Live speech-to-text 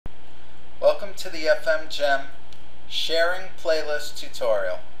Welcome to the FMGEM Sharing Playlist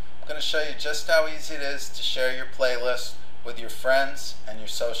tutorial. I'm going to show you just how easy it is to share your playlist with your friends and your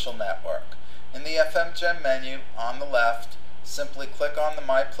social network. In the FMGEM menu on the left, simply click on the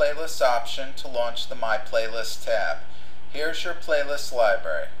My Playlist option to launch the My Playlist tab. Here's your playlist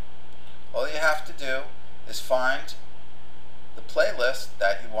library. All you have to do is find the playlist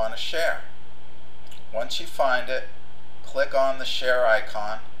that you want to share. Once you find it, click on the share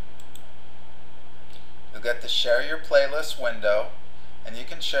icon. You'll get the Share Your Playlist window, and you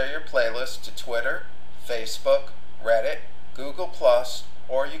can share your playlist to Twitter, Facebook, Reddit, Google+,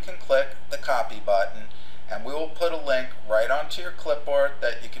 or you can click the copy button, and we will put a link right onto your clipboard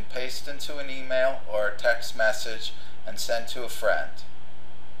that you can paste into an email or a text message and send to a friend.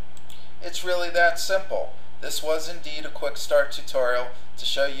 It's really that simple. This was indeed a Quickstart tutorial to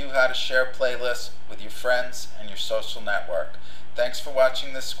show you how to share playlists with your friends and your social network. Thanks for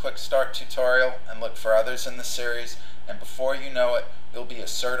watching this Quickstart tutorial, and look for others in the series, and before you know it, you'll be a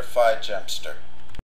certified Gemster.